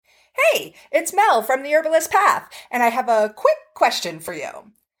Hey, it's Mel from the Herbalist Path, and I have a quick question for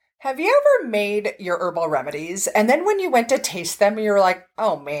you. Have you ever made your herbal remedies and then when you went to taste them, you were like,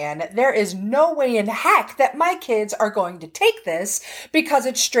 oh man, there is no way in heck that my kids are going to take this because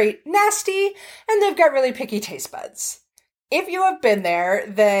it's straight nasty and they've got really picky taste buds? If you have been there,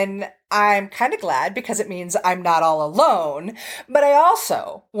 then I'm kind of glad because it means I'm not all alone. But I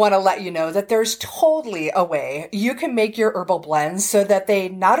also want to let you know that there's totally a way you can make your herbal blends so that they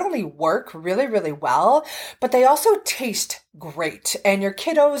not only work really, really well, but they also taste great and your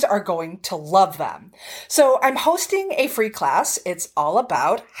kiddos are going to love them. So I'm hosting a free class. It's all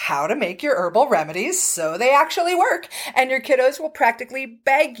about how to make your herbal remedies so they actually work and your kiddos will practically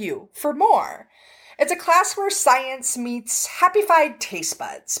beg you for more. It's a class where science meets happy-fied taste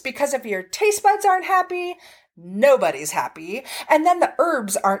buds, because if your taste buds aren't happy, nobody's happy. And then the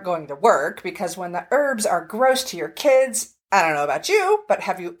herbs aren't going to work, because when the herbs are gross to your kids, I don't know about you, but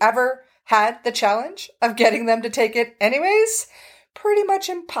have you ever had the challenge of getting them to take it anyways? Pretty much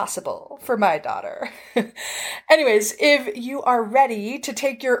impossible for my daughter. Anyways, if you are ready to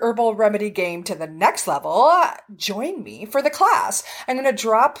take your herbal remedy game to the next level, join me for the class. I'm going to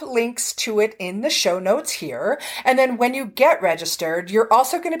drop links to it in the show notes here. And then when you get registered, you're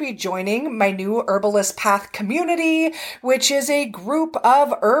also going to be joining my new Herbalist Path community, which is a group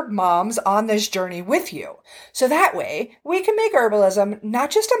of herb moms on this journey with you. So that way we can make herbalism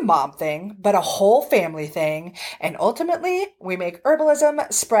not just a mom thing, but a whole family thing. And ultimately we make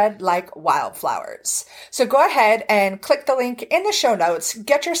herbalism spread like wildflowers. So go ahead and click the link in the show notes,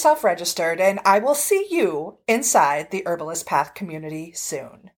 get yourself registered, and I will see you inside the Herbalist Path community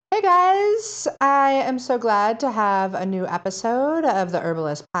soon. Hey guys, I am so glad to have a new episode of the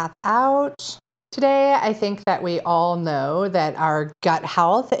Herbalist Path out. Today, I think that we all know that our gut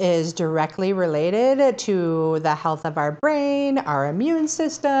health is directly related to the health of our brain, our immune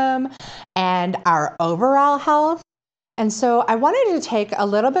system, and our overall health. And so I wanted to take a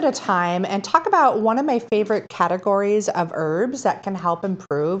little bit of time and talk about one of my favorite categories of herbs that can help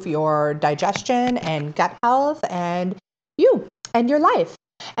improve your digestion and gut health and you and your life.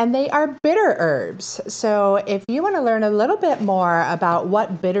 And they are bitter herbs. So if you want to learn a little bit more about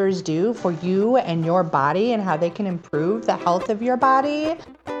what bitters do for you and your body and how they can improve the health of your body,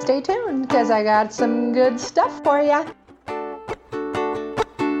 stay tuned because I got some good stuff for you.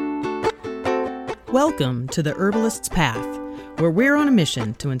 Welcome to the Herbalist's Path, where we're on a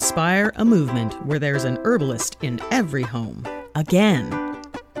mission to inspire a movement where there's an herbalist in every home. Again,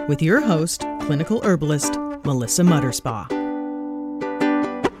 with your host, clinical herbalist, Melissa Mutterspaugh.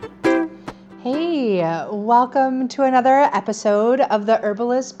 Hey, welcome to another episode of the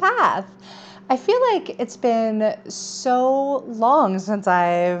Herbalist Path. I feel like it's been so long since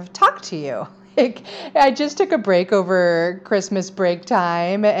I've talked to you. I just took a break over Christmas break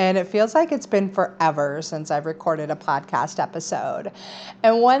time, and it feels like it's been forever since I've recorded a podcast episode.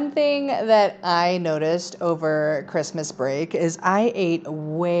 And one thing that I noticed over Christmas break is I ate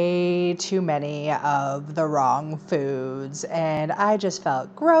way too many of the wrong foods, and I just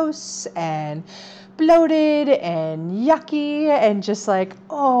felt gross and bloated and yucky and just like,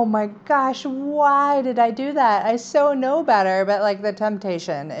 oh my gosh, why did I do that? I so know better, but like the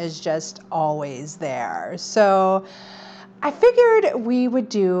temptation is just always there. So I figured we would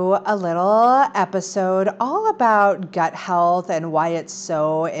do a little episode all about gut health and why it's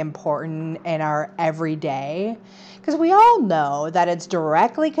so important in our everyday. Because we all know that it's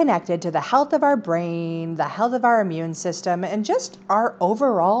directly connected to the health of our brain, the health of our immune system, and just our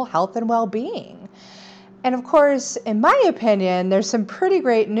overall health and well-being. And of course, in my opinion, there's some pretty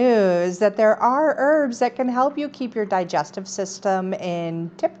great news that there are herbs that can help you keep your digestive system in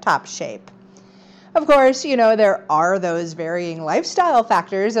tip-top shape. Of course, you know, there are those varying lifestyle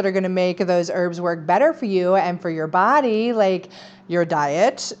factors that are going to make those herbs work better for you and for your body, like your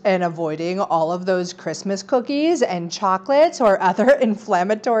diet and avoiding all of those Christmas cookies and chocolates or other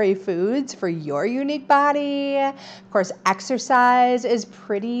inflammatory foods for your unique body. Of course, exercise is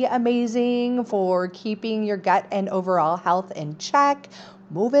pretty amazing for keeping your gut and overall health in check.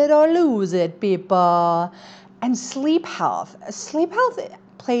 Move it or lose it, people. And sleep health. Sleep health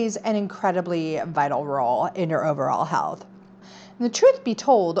plays an incredibly vital role in your overall health. And the truth be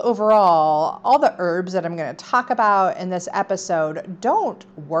told, overall, all the herbs that I'm going to talk about in this episode don't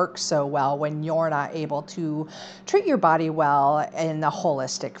work so well when you're not able to treat your body well in a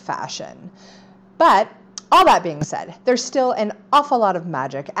holistic fashion. But all that being said, there's still an awful lot of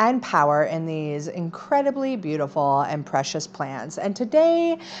magic and power in these incredibly beautiful and precious plants. And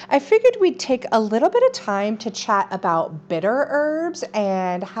today, I figured we'd take a little bit of time to chat about bitter herbs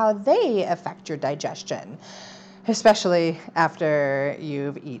and how they affect your digestion. especially after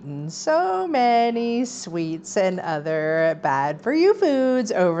you've eaten so many sweets and other bad for you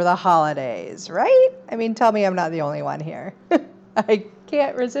foods over the holidays, right? I mean, tell me I'm not the only one here. I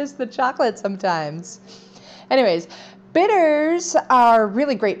can't resist the chocolate sometimes. Anyways, bitters are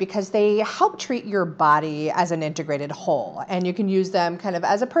really great because they help treat your body as an integrated whole, and you can use them kind of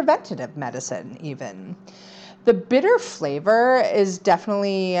as a preventative medicine even. The bitter flavor is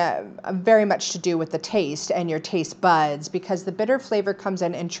definitely very much to do with the taste and your taste buds, because the bitter flavor comes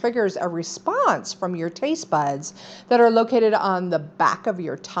in and triggers a response from your taste buds that are located on the back of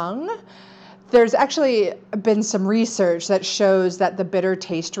your tongue. There's actually been some research that shows that the bitter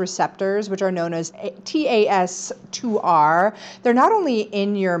taste receptors, which are known as TAS2R, they're not only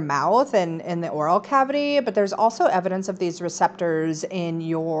in your mouth and in the oral cavity, but there's also evidence of these receptors in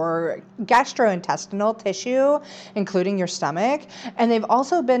your gastrointestinal tissue, including your stomach. And they've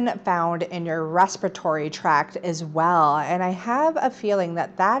also been found in your respiratory tract as well. And I have a feeling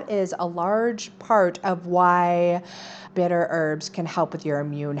that that is a large part of why bitter herbs can help with your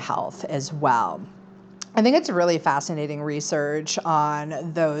immune health as well. I think it's really fascinating research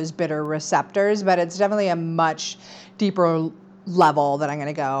on those bitter receptors, but it's definitely a much deeper level that I'm going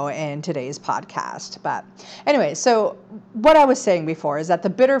to go in today's podcast. But anyway, so what I was saying before is that the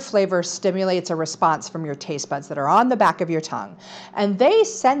bitter flavor stimulates a response from your taste buds that are on the back of your tongue. And they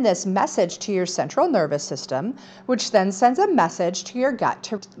send this message to your central nervous system, which then sends a message to your gut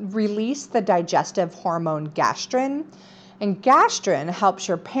to release the digestive hormone gastrin. And gastrin helps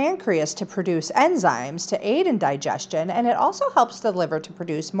your pancreas to produce enzymes to aid in digestion, and it also helps the liver to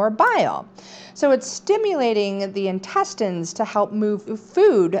produce more bile. So it's stimulating the intestines to help move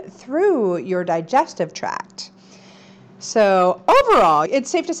food through your digestive tract. So overall,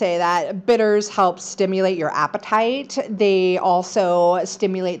 it's safe to say that bitters help stimulate your appetite. They also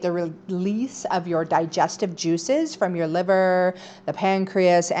stimulate the release of your digestive juices from your liver, the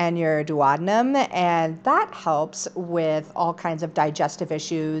pancreas, and your duodenum, and that helps with all kinds of digestive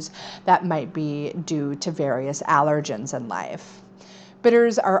issues that might be due to various allergens in life.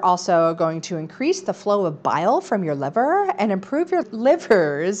 Bitters are also going to increase the flow of bile from your liver and improve your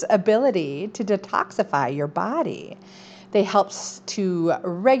liver's ability to detoxify your body. They help to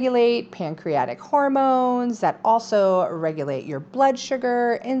regulate pancreatic hormones that also regulate your blood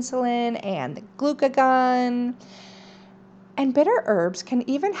sugar, insulin, and glucagon. And bitter herbs can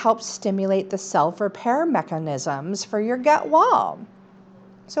even help stimulate the self-repair mechanisms for your gut wall.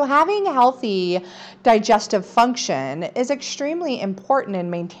 So having healthy digestive function is extremely important in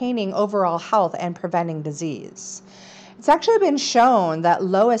maintaining overall health and preventing disease. It's actually been shown that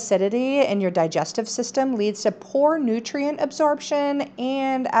low acidity in your digestive system leads to poor nutrient absorption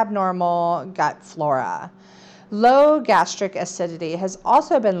and abnormal gut flora. Low gastric acidity has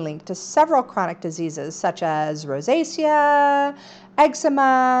also been linked to several chronic diseases such as rosacea,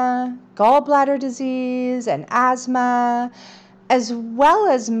 eczema, gallbladder disease, and asthma, as well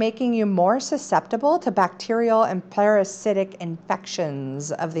as making you more susceptible to bacterial and parasitic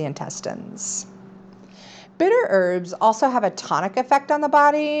infections of the intestines. Bitter herbs also have a tonic effect on the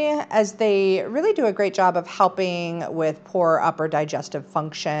body, as they really do a great job of helping with poor upper digestive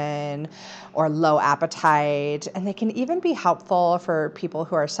function or low appetite, and they can even be helpful for people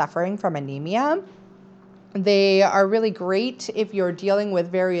who are suffering from anemia. They are really great if you're dealing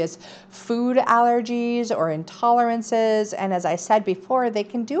with various food allergies or intolerances, and as I said before, they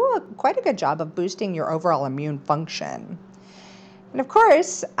can do quite a good job of boosting your overall immune function. And of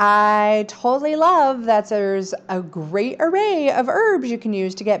course, I totally love that there's a great array of herbs you can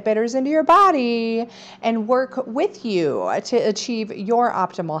use to get bitters into your body and work with you to achieve your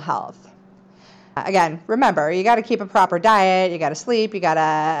optimal health. Again, remember, you got to keep a proper diet, you got to sleep, you got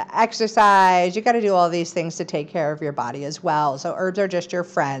to exercise, you got to do all these things to take care of your body as well. So herbs are just your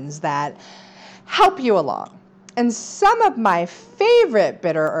friends that help you along. And some of my favorite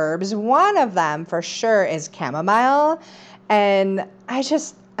bitter herbs, one of them for sure is chamomile. And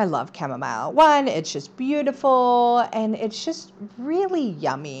I love chamomile. One, it's just beautiful and it's just really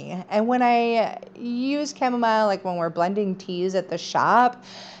yummy. And when I use chamomile, like when we're blending teas at the shop,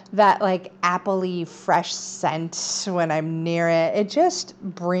 that like appley fresh scent when I'm near it, it just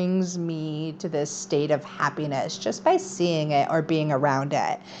brings me to this state of happiness just by seeing it or being around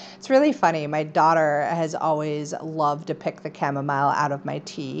it. It's really funny. My daughter has always loved to pick the chamomile out of my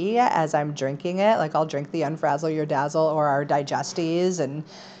tea as I'm drinking it. Like I'll drink the Unfrazzle Your Dazzle or our Digesties, and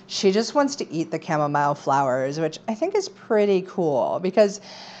she just wants to eat the chamomile flowers, which I think is pretty cool because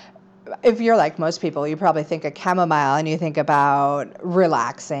if you're like most people, you probably think of chamomile and you think about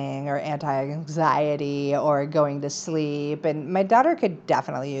relaxing or anti-anxiety or going to sleep. And my daughter could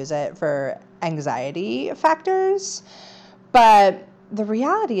definitely use it for anxiety factors. But the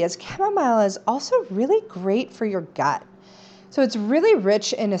reality is chamomile is also really great for your gut. So it's really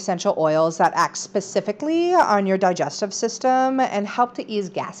rich in essential oils that act specifically on your digestive system and help to ease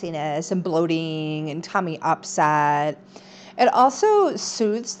gassiness and bloating and tummy upset. It also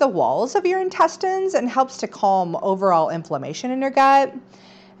soothes the walls of your intestines and helps to calm overall inflammation in your gut.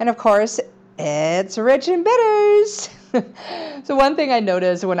 And of course, it's rich in bitters. So one thing I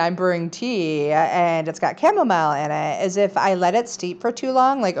notice when I'm brewing tea and it's got chamomile in it is if I let it steep for too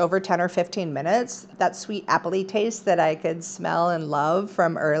long, like over 10 or 15 minutes, that sweet appley taste that I could smell and love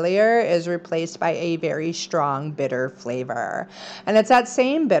from earlier is replaced by a very strong bitter flavor. And it's that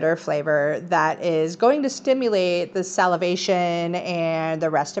same bitter flavor that is going to stimulate the salivation and the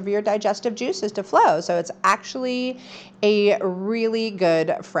rest of your digestive juices to flow. So it's actually a really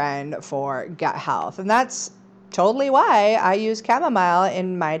good friend for gut health. And that's totally why I use chamomile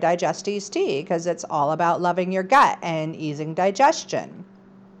in my Digesties tea, because it's all about loving your gut and easing digestion.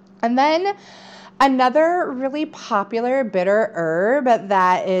 And then another really popular bitter herb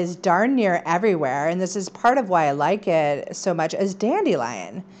that is darn near everywhere, and this is part of why I like it so much, is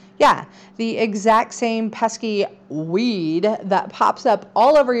dandelion. Yeah, the exact same pesky weed that pops up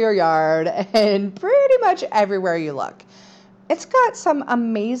all over your yard and pretty much everywhere you look. It's got some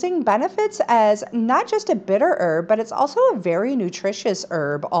amazing benefits as not just a bitter herb, but it's also a very nutritious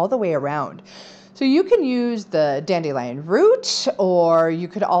herb all the way around. So you can use the dandelion root, or you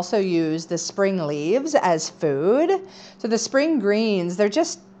could also use the spring leaves as food. So the spring greens,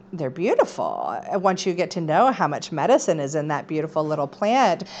 they're beautiful. Once you get to know how much medicine is in that beautiful little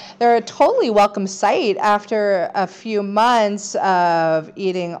plant, they're a totally welcome sight after a few months of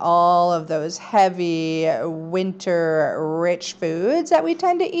eating all of those heavy winter rich foods that we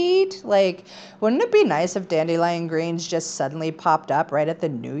tend to eat. Like, wouldn't it be nice if dandelion greens just suddenly popped up right at the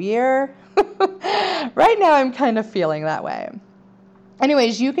new year? Right now I'm kind of feeling that way.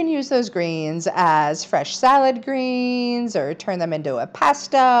 Anyways, you can use those greens as fresh salad greens, or turn them into a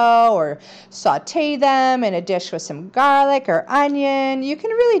pesto, or saute them in a dish with some garlic or onion. You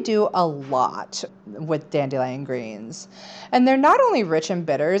can really do a lot with dandelion greens. And they're not only rich in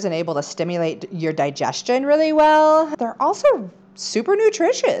bitters and able to stimulate your digestion really well, they're also super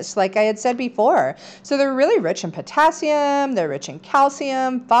nutritious, like I had said before. So they're really rich in potassium, they're rich in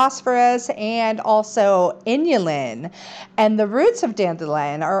calcium, phosphorus, and also inulin. And the roots of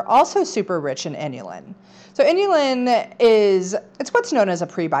dandelion are also super rich in inulin. So inulin it's what's known as a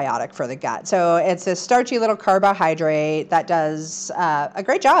prebiotic for the gut. So it's a starchy little carbohydrate that does a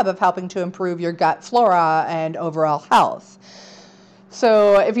great job of helping to improve your gut flora and overall health.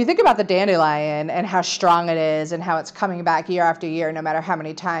 So if you think about the dandelion and how strong it is and how it's coming back year after year, no matter how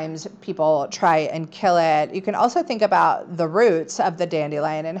many times people try and kill it, you can also think about the roots of the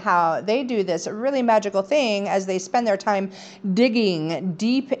dandelion and how they do this really magical thing as they spend their time digging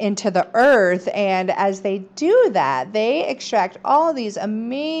deep into the earth. And as they do that, they extract all these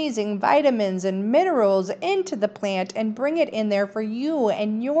amazing vitamins and minerals into the plant and bring it in there for you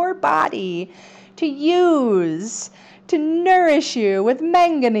and your body to use, to nourish you with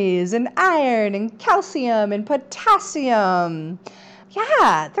manganese and iron and calcium and potassium.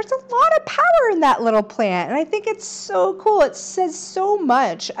 Yeah, there's a lot of power in that little plant, and I think it's so cool. It says so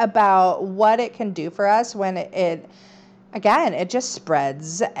much about what it can do for us when it just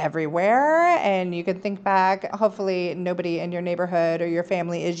spreads everywhere. And you can think back, hopefully nobody in your neighborhood or your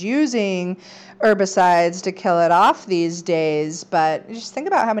family is using herbicides to kill it off these days, but just think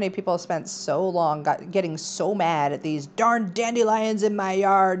about how many people spent so long getting so mad at these darn dandelions in my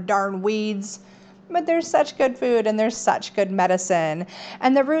yard, darn weeds. But there's such good food and there's such good medicine.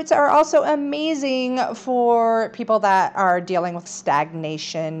 And the roots are also amazing for people that are dealing with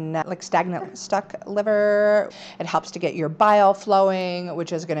stagnation, like stagnant, stuck liver. It helps to get your bile flowing,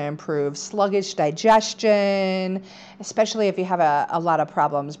 which is going to improve sluggish digestion, especially if you have a lot of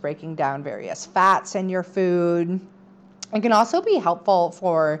problems breaking down various fats in your food. It can also be helpful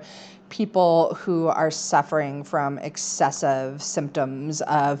for people who are suffering from excessive symptoms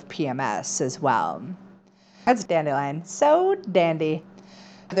of PMS as well. That's dandelion. So dandy.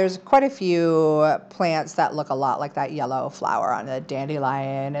 There's quite a few plants that look a lot like that yellow flower on a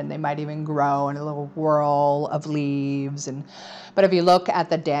dandelion, and they might even grow in a little whorl of leaves. But if you look at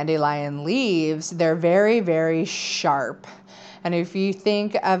the dandelion leaves, they're very, very sharp. And if you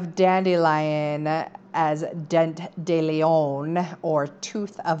think of dandelion as dent de lion, or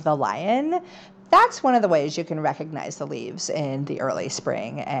tooth of the lion, that's one of the ways you can recognize the leaves in the early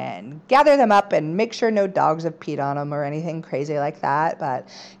spring and gather them up, and make sure no dogs have peed on them or anything crazy like that. But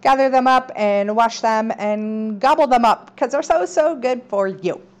gather them up and wash them and gobble them up, because they're so, so good for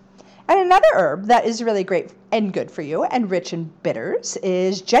you. And another herb that is really great and good for you and rich in bitters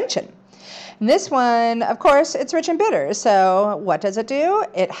is gentian. And this one, of course, it's rich in bitters. So what does it do?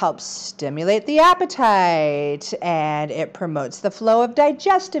 It helps stimulate the appetite, and it promotes the flow of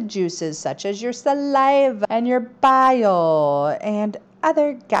digestive juices such as your saliva and your bile and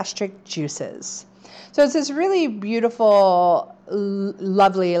other gastric juices. So it's this really beautiful,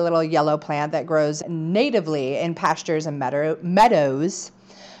 lovely little yellow plant that grows natively in pastures and meadows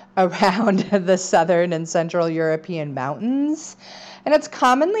around the southern and central European mountains. And it's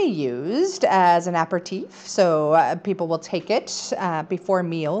commonly used as an aperitif, so people will take it before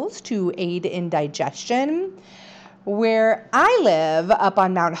meals to aid in digestion. Where I live, up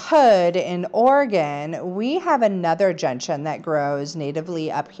on Mount Hood in Oregon, we have another gentian that grows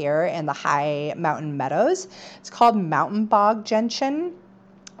natively up here in the high mountain meadows. It's called mountain bog gentian,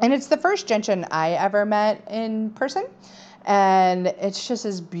 and it's the first gentian I ever met in person. And it's just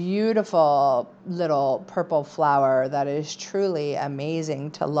this beautiful little purple flower that is truly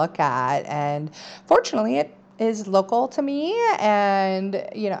amazing to look at. And fortunately, it is local to me, and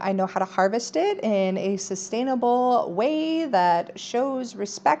I know how to harvest it in a sustainable way that shows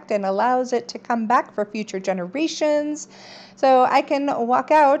respect and allows it to come back for future generations. So I can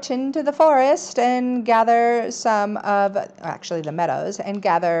walk out into the forest and gather the meadows, and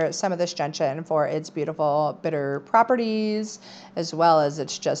gather some of this gentian for its beautiful bitter properties, as well as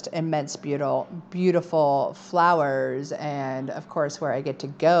its just immense, beautiful flowers, and of course where I get to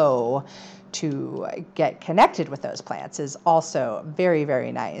go to get connected with those plants is also very,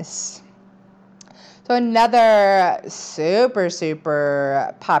 very nice. So another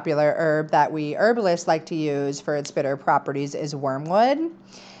super popular herb that we herbalists like to use for its bitter properties is wormwood.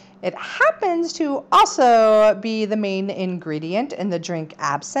 It happens to also be the main ingredient in the drink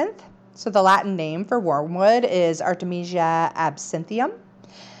absinthe. So the Latin name for wormwood is Artemisia absinthium.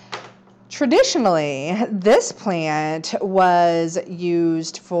 Traditionally, this plant was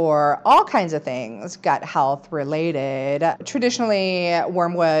used for all kinds of things gut health related. Traditionally,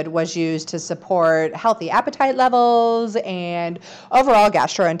 wormwood was used to support healthy appetite levels and overall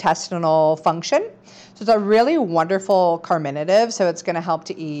gastrointestinal function. So it's a really wonderful carminative. So it's going to help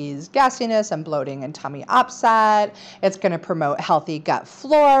to ease gasiness and bloating and tummy upset. It's going to promote healthy gut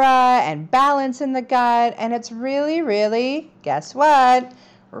flora and balance in the gut. And it's really, guess what?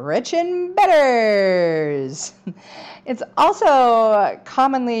 Rich in bitters. It's also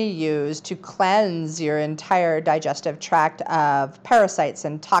commonly used to cleanse your entire digestive tract of parasites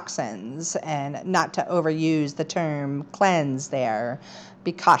and toxins, and not to overuse the term cleanse there.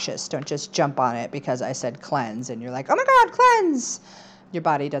 Be cautious. Don't just jump on it because I said cleanse and you're like, oh my God, cleanse. Your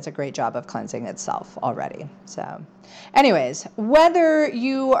body does a great job of cleansing itself already. So anyways, whether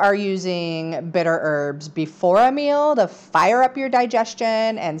you are using bitter herbs before a meal to fire up your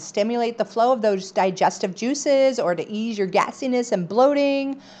digestion and stimulate the flow of those digestive juices, or to ease your gasiness and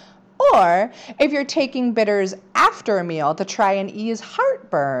bloating, or if you're taking bitters after a meal to try and ease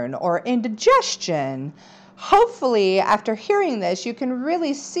heartburn or indigestion, hopefully, after hearing this, you can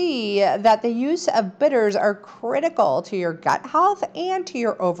really see that the use of bitters are critical to your gut health and to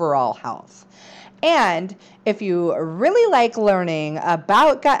your overall health. And if you really like learning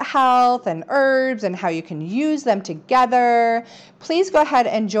about gut health and herbs and how you can use them together, please go ahead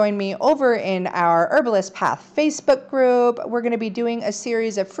and join me over in our Herbalist Path Facebook group. We're going to be doing a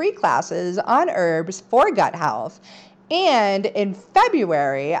series of free classes on herbs for gut health. And in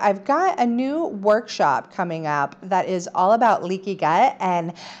February, I've got a new workshop coming up that is all about leaky gut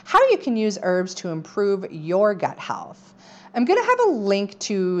and how you can use herbs to improve your gut health. I'm going to have a link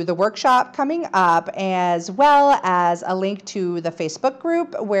to the workshop coming up, as well as a link to the Facebook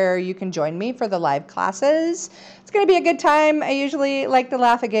group where you can join me for the live classes. It's going to be a good time. I usually like to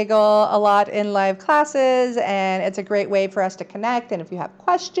laugh and giggle a lot in live classes, and it's a great way for us to connect. And if you have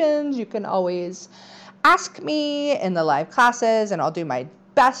questions, you can always ask me in the live classes, and I'll do my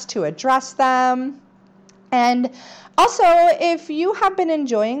best to address them. And also, if you have been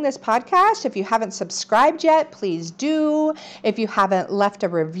enjoying this podcast, if you haven't subscribed yet, please do. If you haven't left a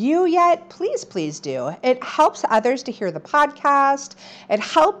review yet, please do. It helps others to hear the podcast. It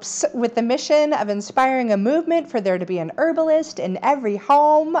helps with the mission of inspiring a movement for there to be an herbalist in every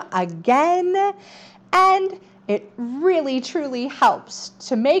home again. And it really, truly helps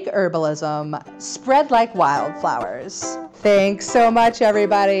to make herbalism spread like wildflowers. Thanks so much,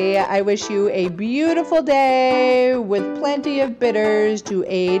 everybody. I wish you a beautiful day with plenty of bitters to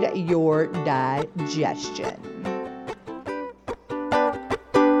aid your digestion.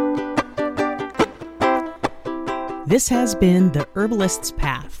 This has been The Herbalist's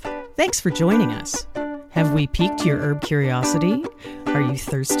Path. Thanks for joining us. Have we piqued your herb curiosity? Are you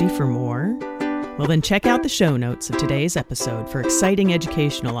thirsty for more? Well, then check out the show notes of today's episode for exciting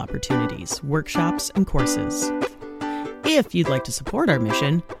educational opportunities, workshops, and courses. If you'd like to support our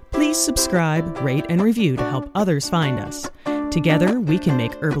mission, please subscribe, rate, and review to help others find us. Together, we can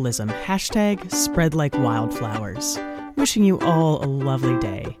make herbalism #spread like wildflowers. Wishing you all a lovely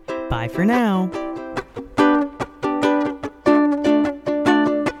day. Bye for now.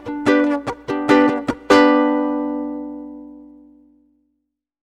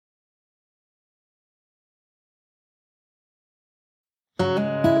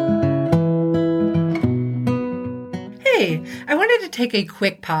 I wanted to take a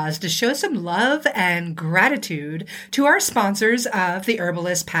quick pause to show some love and gratitude to our sponsors of the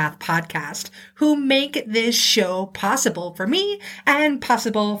Herbalist Path podcast, who make this show possible for me and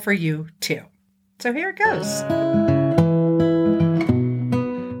possible for you too. So here it goes.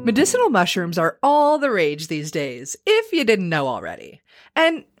 Medicinal mushrooms are all the rage these days, if you didn't know already.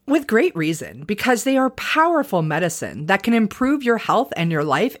 And with great reason, because they are powerful medicine that can improve your health and your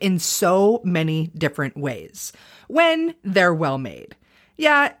life in so many different ways when they're well made.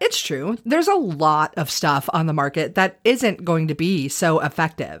 Yeah, it's true. There's a lot of stuff on the market that isn't going to be so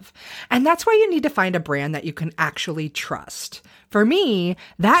effective. And that's why you need to find a brand that you can actually trust. For me,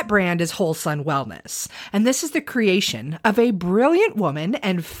 that brand is Whole Sun Wellness. And this is the creation of a brilliant woman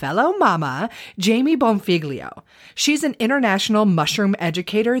and fellow mama, Jamie Bonfiglio. She's an international mushroom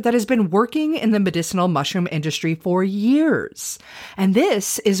educator that has been working in the medicinal mushroom industry for years. And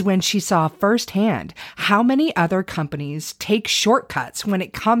this is when she saw firsthand how many other companies take shortcuts when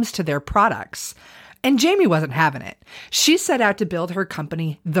it comes to their products. And Jamie wasn't having it. She set out to build her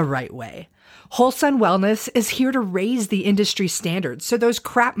company the right way. Whole Sun Wellness is here to raise the industry standards so those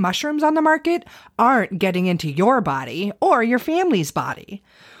crap mushrooms on the market aren't getting into your body or your family's body.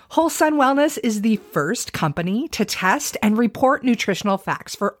 Whole Sun Wellness is the first company to test and report nutritional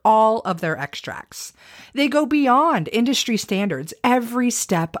facts for all of their extracts. They go beyond industry standards every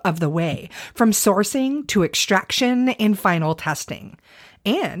step of the way, from sourcing to extraction and final testing.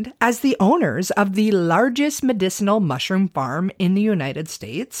 And as the owners of the largest medicinal mushroom farm in the United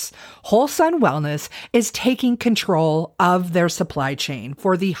States, Whole Sun Wellness is taking control of their supply chain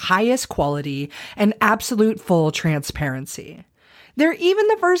for the highest quality and absolute full transparency. They're even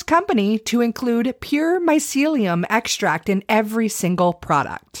the first company to include pure mycelium extract in every single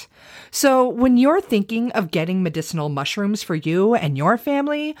product. So when you're thinking of getting medicinal mushrooms for you and your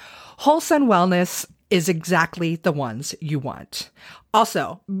family, Whole Sun Wellness is exactly the ones you want.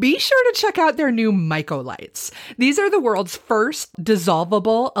 Also, be sure to check out their new Mycolites. These are the world's first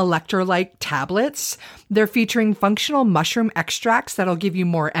dissolvable electrolyte tablets. They're featuring functional mushroom extracts that'll give you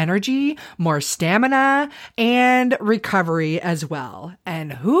more energy, more stamina, and recovery as well.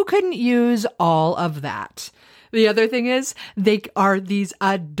 And who couldn't use all of that? The other thing is, they are these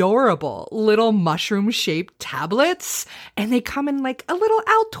adorable little mushroom-shaped tablets, and they come in like a little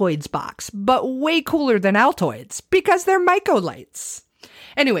Altoids box, but way cooler than Altoids, because they're Mycolites.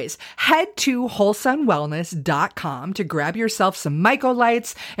 Anyways, head to wholesunwellness.com to grab yourself some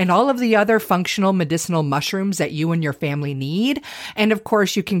Mycolites and all of the other functional medicinal mushrooms that you and your family need. And of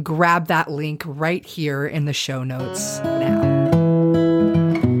course, you can grab that link right here in the show notes now.